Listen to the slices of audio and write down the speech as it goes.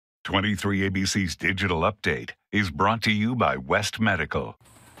23ABC's Digital Update is brought to you by West Medical.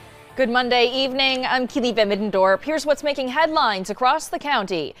 Good Monday evening. I'm Keely Van Middendorp. Here's what's making headlines across the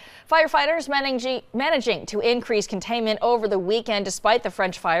county. Firefighters managing to increase containment over the weekend despite the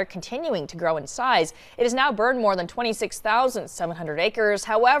French fire continuing to grow in size. It has now burned more than 26,700 acres.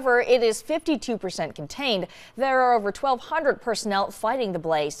 However, it is 52% contained. There are over 1,200 personnel fighting the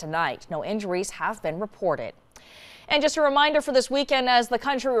blaze tonight. No injuries have been reported. And just a reminder for this weekend, as the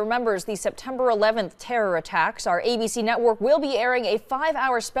country remembers the September 11th terror attacks, our ABC network will be airing a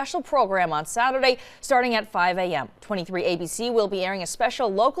 5-hour special program on Saturday starting at 5 a.m. 23ABC will be airing a special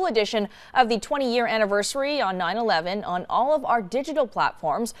local edition of the 20-year anniversary on 9/11 on all of our digital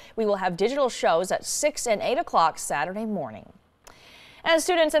platforms. We will have digital shows at 6 and 8 o'clock Saturday morning. And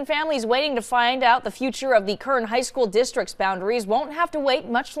students and families waiting to find out the future of the Kern High School district's boundaries won't have to wait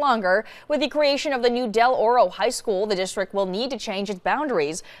much longer. With the creation of the new Del Oro High School, the district will need to change its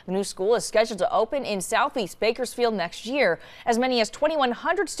boundaries. The new school is scheduled to open in Southeast Bakersfield next year. As many as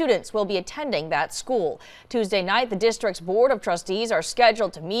 2,100 students will be attending that school. Tuesday night, the district's Board of Trustees are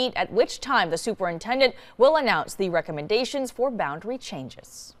scheduled to meet, at which time the superintendent will announce the recommendations for boundary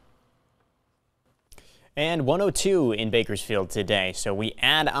changes. And 102 in Bakersfield today. So we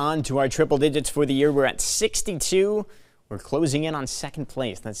add on to our triple digits for the year. We're at 62. We're closing in on second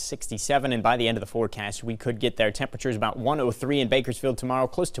place. That's 67. And by the end of the forecast, we could get there. Temperatures about 103 in Bakersfield tomorrow,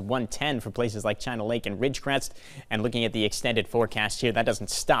 close to 110 for places like China Lake and Ridgecrest. And looking at the extended forecast here, that doesn't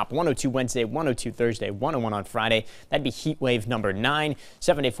stop. 102 Wednesday, 102 Thursday, 101 on Friday. That'd be heat wave number 9.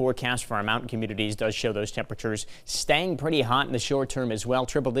 7-day forecast for our mountain communities does show those temperatures staying pretty hot in the short term as well.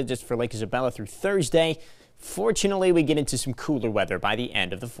 Triple digits for Lake Isabella through Thursday. Fortunately, we get into some cooler weather by the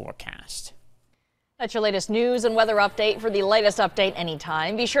end of the forecast. That's your latest news and weather update. For the latest update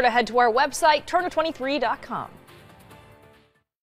anytime, be sure to head to our website, Turner23.com.